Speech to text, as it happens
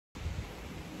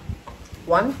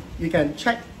One, you can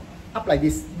check up like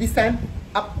this hand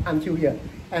up until here.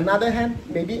 Another hand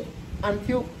maybe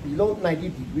until below 90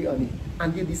 degree only,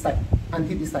 until this side,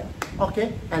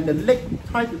 okay? And the leg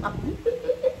try to up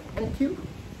until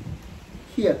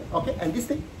here, okay? And this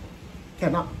leg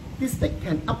cannot. This leg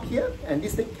can up here and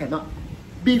this leg cannot.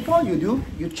 Before you do,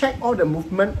 you check all the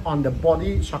movement on the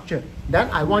body structure. Then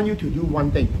I want you to do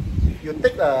one thing. You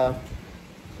take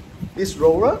this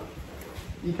roller.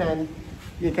 You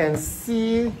can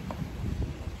see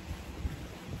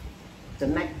the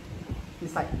neck,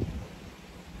 this side.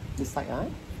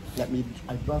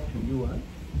 I draw to you.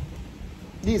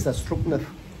 This is a stroke nerve.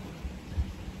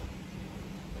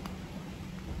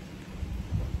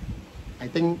 I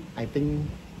think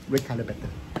red color better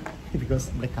because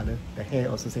black color, the hair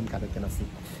also same color, cannot see.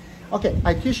 Okay,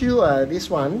 I teach you this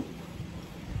one.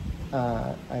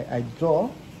 I draw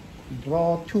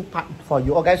 2 parts for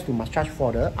you all guys to massage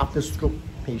for the after stroke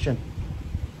patient.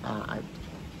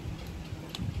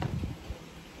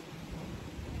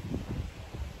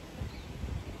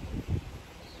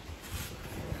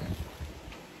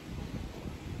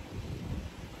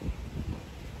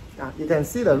 You can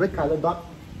see the red color dot.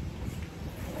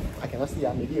 I cannot see,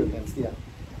 maybe you can see.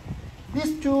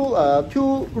 These two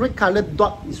red color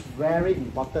dot is very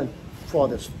important for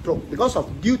the stroke because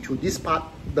of due to this part,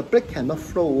 the blood cannot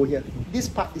flow over here. This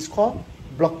part is called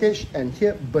blockage and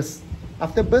here burst.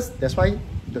 After burst, that's why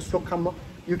the stroke come up.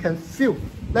 You can feel.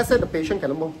 Let's say the patient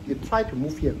cannot move. You try to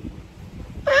move here.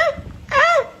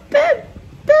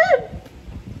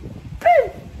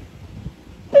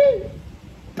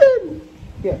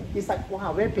 Here, it's like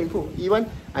wow, very painful. Even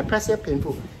I press here,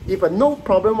 painful. If a no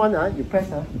problem one, you press,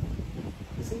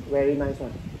 you see, very nice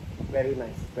one, very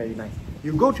nice, very nice.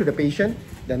 You go to the patient,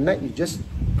 the neck, you just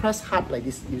press hard like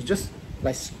this. You just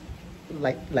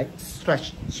like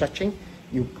stretching.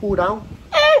 You pull down.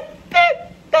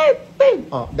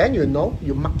 Oh, then you know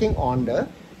you're marking on the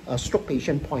stroke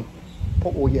patient point.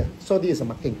 Poke over here. So this is a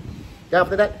marking. Then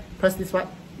after that, press this one.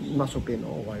 Not so pain.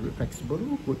 Oh, very flexible.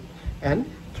 Good. And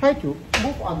try to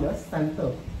move on the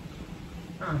center.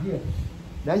 Here.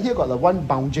 Then here got the one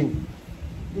bounding.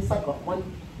 This side got one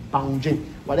bounding.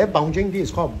 Whatever bounding, this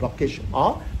is called blockage.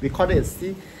 Or we call it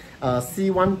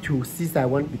C1 to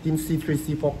C7 between C3,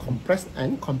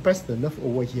 C4 compress the nerve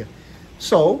over here.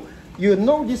 So you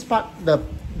know this part, the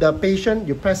patient,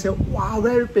 you press here, wow,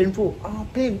 very painful. Oh,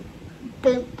 pain.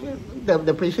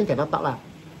 The patient cannot talk lah.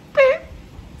 Pain.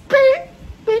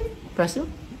 Press here?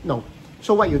 No.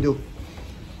 So what you do?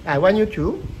 I want you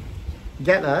to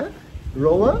get a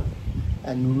roller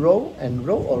and roll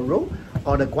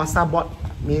or the guasa board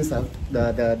means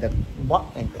the board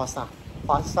and guasa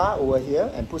over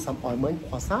here and put some ointment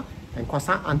guasa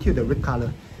until the red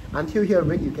color. Until here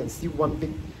red, you can see one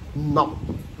big knob.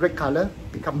 Red color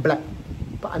become black.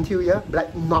 But until here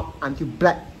black knob until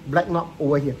black knob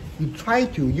over here. You try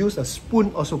to use a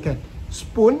spoon also can.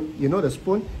 Spoon, you know the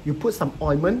spoon, you put some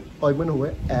ointment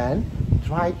over and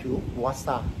try to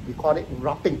guasa. We call it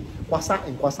wrapping. Guasa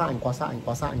and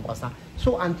guasa.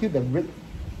 So until the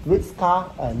red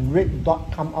scar and red dot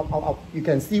come out. You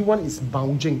can see one is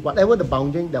bounding. Whatever the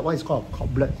bounding, that one is called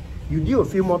cord blood. You do a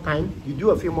few more times.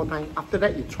 After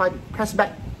that, you try to press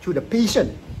back to the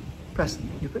patient. Press.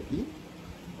 You put it.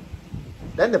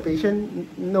 Then the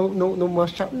patient no more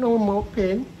shock, no more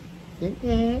pain.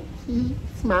 He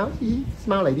smile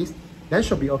like this. Then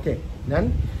should be okay.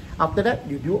 Then after that,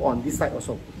 you do on this side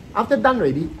also. After done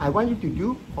already, I want you to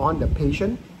do on the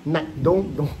patient neck.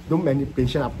 Don't manipulate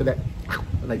patient after that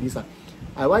like this.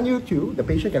 I want you to, the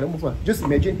patient cannot move. Just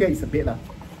imagine here is a bed.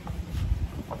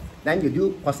 Then you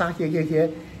do guasa here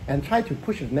and try to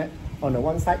push the neck on the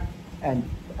one side and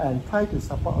try to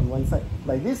support on one side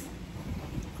like this.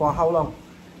 For how long?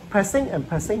 Pressing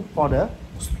for the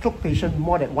stroke patient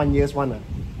more than 1 year's one.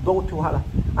 Go too hard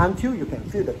until you can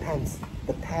feel the tense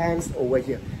over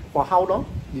here. For how long?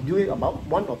 You do it about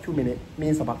 1 or 2 minutes,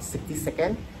 means about 60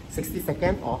 seconds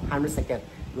or 100 seconds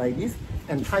like this,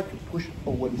 and try to push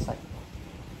over this side.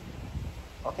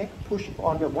 Okay, push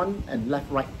on the one and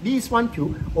left, right. This one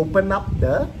to open up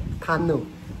the tunnel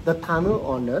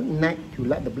on the neck to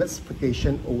let the blood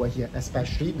circulation over here,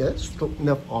 especially the stroke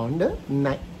nerve on the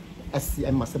neck,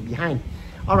 SCM muscle behind.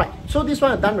 Alright, so this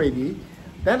one is done already.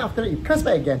 Then after that, you press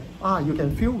back again. You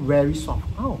can feel very soft.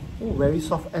 Oh, very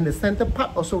soft. And the center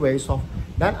part also very soft.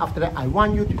 Then after that, I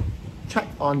want you to check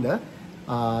on the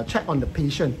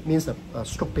patient, means a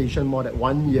stroke patient more than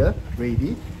 1 year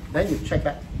already. Then you check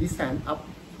back this hand up.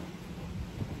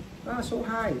 So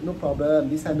high, no problem.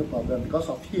 This hand, no problem. Because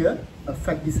of here,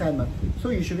 affect this hand. So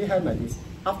usually hand like this.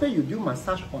 After you do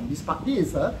massage on this part,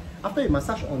 this is After you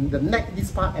massage on the neck,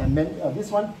 this part, and then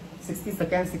this one, 60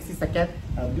 seconds, 60 seconds,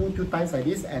 do 2 times like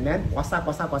this, and then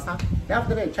kwasa. Then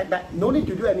after that, you check back. No need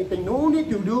to do anything, no need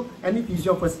to do any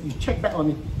physio first. You check back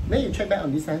on it. Then you check back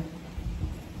on this hand.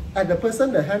 And the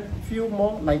person, the hand feel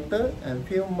more lighter and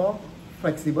feel more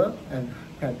flexible, and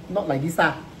can not like this,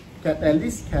 can at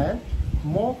least can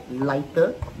more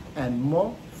lighter and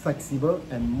more flexible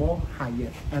and more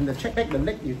higher. And the check back the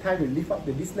leg, you try to lift up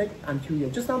this leg until you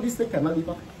just now this leg cannot lift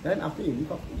up. Then after you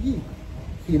lift up,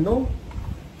 he no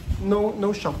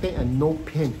shouting and no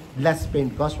pain, less pain.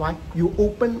 Because why? You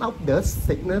open up the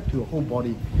signal to your whole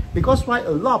body. Because why? A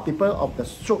lot of people of the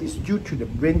stroke is due to the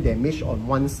brain damage on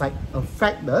one side,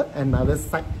 affect the another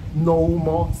side, no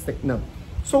more signal.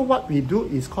 So what we do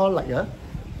is called like a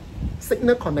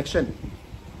signal connection.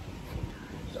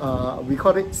 We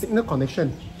call it signal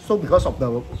connection. So because of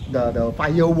the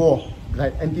firewall,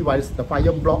 like antivirus, the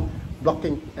fire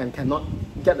blocking and cannot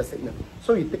get the signal.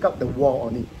 So you take up the wall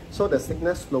on it. So the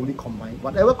signal slowly combine.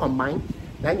 Whatever combine,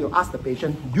 then you ask the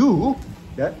patient do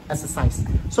the exercise.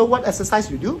 So what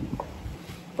exercise you do?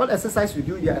 What exercise you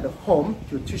do? You're at home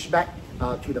to teach back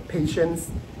to the patients,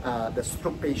 the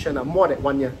stroke patient, more than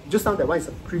 1 year. Just now that one is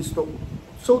a pre-stroke.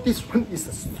 So this one is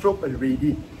a stroke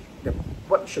already.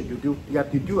 What should you do? You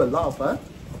have to do a lot of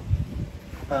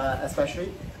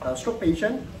especially stroke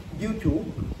patient due to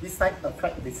this side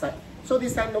affect this side. So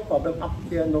this side no problem, up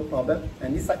here no problem,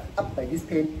 and this side up like this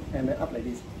pain, and then up like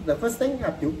this. The first thing you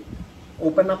have to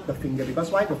open up the finger, because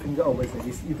why the finger always like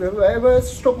this? If you ever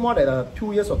stroke more than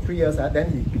 2 years or 3 years, then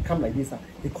it become like this.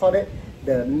 They call it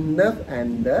the nerve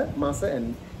and the muscle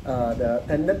and the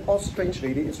tendon all strange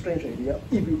already. If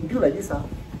you do like this,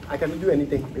 I cannot do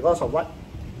anything because of what?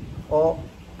 All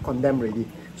condemned already.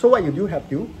 So what you do, have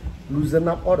to loosen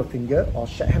up all the finger or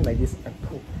shake hand like this and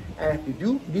pull. And have to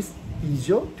do this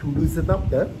physio to loosen up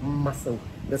the muscle.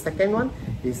 The second one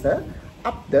is the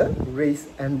up the raise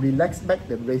and relax back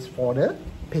the raise for the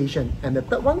patient. And the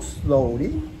third one,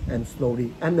 slowly and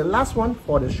slowly. And the last one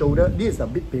for the shoulder, this is a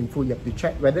bit painful. You have to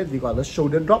check whether they got a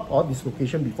shoulder drop or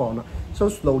dislocation before or not. So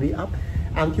slowly up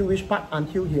until which part?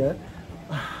 Until here.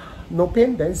 No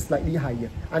pain, then slightly higher.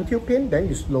 Until pain, then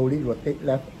you slowly rotate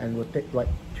left and rotate right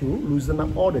to loosen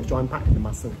up all the joint part and the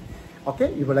muscle. Okay,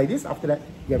 if you like this, after that,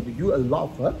 you have to do a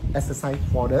lot of exercise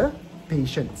for the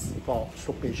patients, for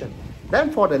stroke patient.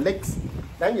 Then for the legs,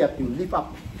 then you have to lift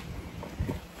up.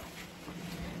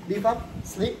 Lift up,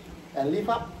 sleep, and lift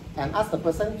up, and ask the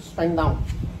person strength down.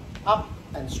 Up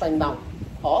and strength down.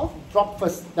 Or drop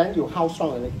first, then you how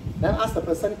strong the leg. Then ask the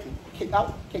person to kick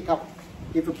out, kick out.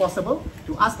 If it's possible,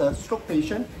 to ask the stroke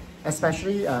patient,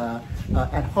 especially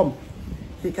at home,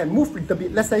 he can move a little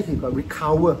bit. Let's say he got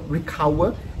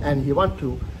recover, and he want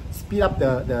to speed up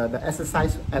the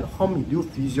exercise at home. You do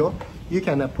physio. You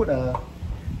can put a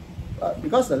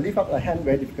because the lift up the hand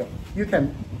very difficult. You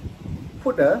can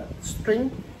put a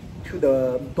string to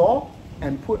the door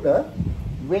and put the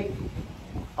weight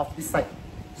of this side.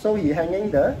 So he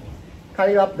hanging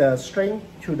carry up the string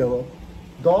to the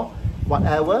door,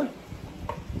 whatever.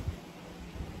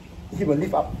 He will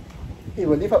lift up. He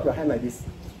will lift up your hand like this.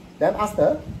 Then ask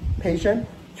the patient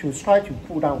to try to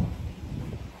pull down.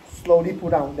 Slowly pull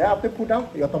down. Then after pull down,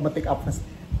 you automatic up first.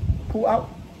 Pull out,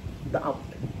 the up.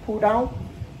 Pull down,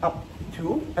 up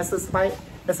to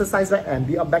exercise that and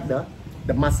build up back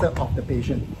the muscle of the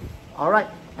patient. Alright.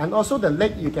 And also the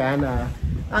leg, you can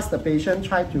ask the patient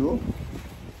try to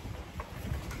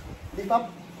lift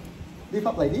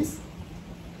up like this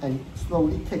and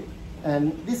slowly kick.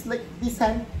 And this leg, this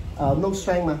hand, no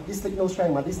strength, this leg no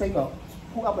strength, this leg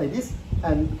pull up like this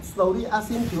and slowly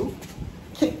ask him to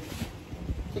kick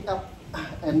up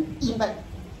and in back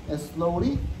and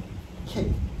slowly kick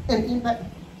and in back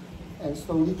and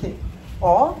slowly kick.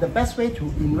 Or the best way to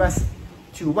invest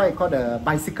to what I call the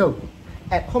bicycle.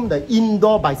 At home, the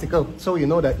indoor bicycle. So you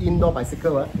know the indoor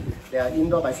bicycle, there are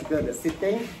indoor bicycle, the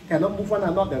sitting, cannot move one,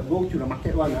 not the go to the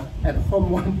market one, at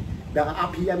home one, the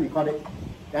RPM we call it.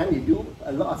 Then you do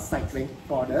a lot of cycling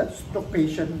for the stroke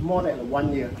patient more than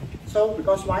 1 year. So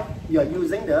because why? You are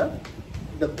using the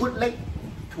good leg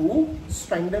to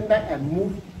strengthen back and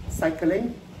move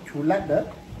cycling to let the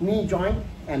knee joint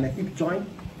and the hip joint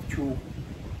to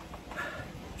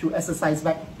exercise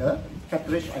back the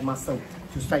cartilage and muscle,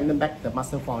 to strengthen back the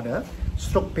muscle for the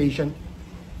stroke patient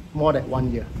more than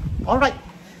 1 year. Alright,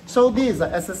 so this is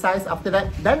the exercise. After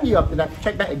that, then you have to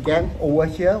check back again over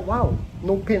here. Wow,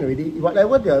 no pain already.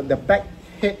 Whatever the back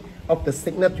head of the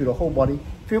signal to the whole body,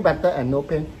 feel better and no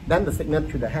pain, then the signal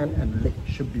to the hand and leg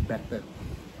should be better.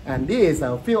 And this is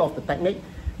a few of the technique.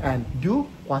 And do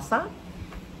kwasa,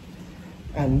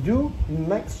 and do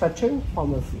neck stretching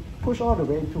from the push all the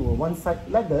way to one side.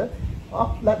 Let the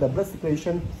blood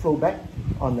circulation flow back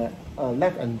on the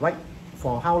left and right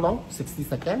for how long? 60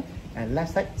 seconds, and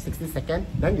left side 60 seconds.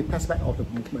 Then you test back of the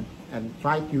movement and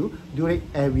try to do it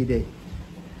every day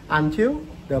until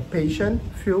the patient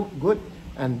feel good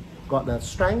and got the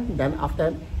strength. Then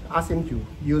after, ask him to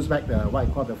use back the what I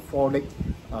call the foreleg,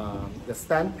 the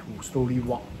stand, to slowly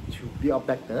walk to build up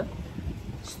back the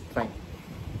strength.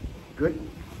 Good.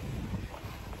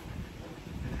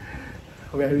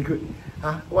 Very good.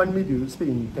 Want me to speak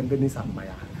in Cantonese?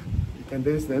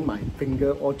 Cantonese, then my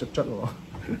finger all chut.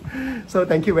 So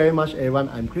thank you very much, everyone.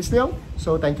 I'm Chris Leong.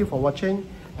 So thank you for watching,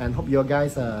 and hope you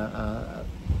guys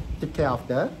take care of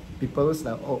the people's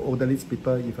elderly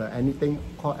people. If anything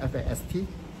called FAST,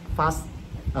 fast,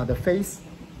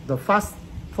 the fast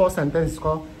 4 sentence is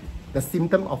called the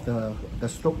symptom of the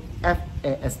stroke,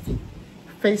 FAST.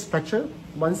 Face fracture,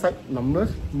 one side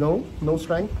numbness, no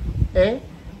strength. A,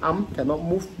 arm cannot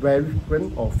move very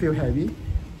frequent or feel heavy.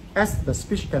 S, the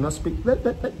speech cannot speak.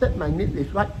 That my need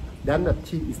is right. Then the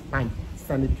T is time.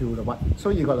 Send it to the what. So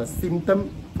you got a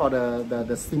symptom for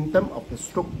the symptom of the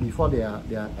stroke before they are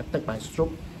attacked by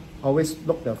stroke. Always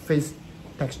look the face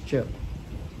texture.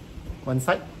 One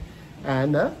side,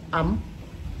 and the arm,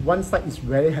 one side is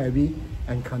very heavy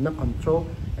and cannot control,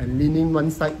 and leaning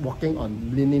one side, walking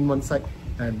on leaning one side,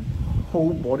 and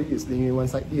whole body is leaning one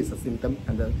side. This is a symptom.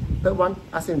 And the third one,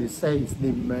 ask him to say his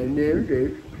name. My name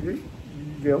is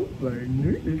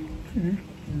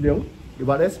Leong. If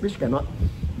others which cannot,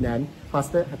 then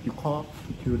faster have to call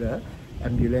to the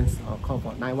ambulance or call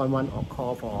for 911 or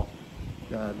call for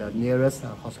the nearest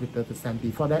hospital to send.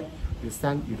 Before that, you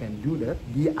can do the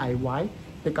DIY,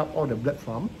 take up all the blood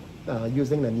from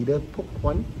using the needle, poke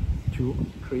 1, 2,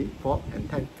 3, 4, and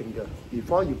 10 fingers.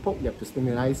 Before you poke, you have to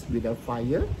sterilize with a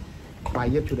fire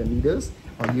to the needles,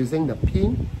 or using the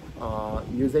pin,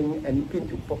 using any pin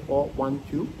to poke all 1,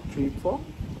 2, 3, 4,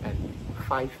 and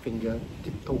 5 finger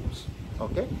tiptoes.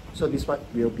 Okay, so this one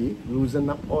will be loosen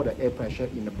up all the air pressure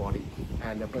in the body,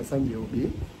 and the person will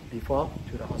be before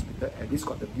to the hospital. And this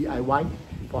got the DIY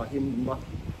for him not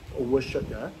overshoot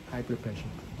the high blood pressure.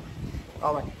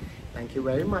 All right, thank you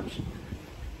very much.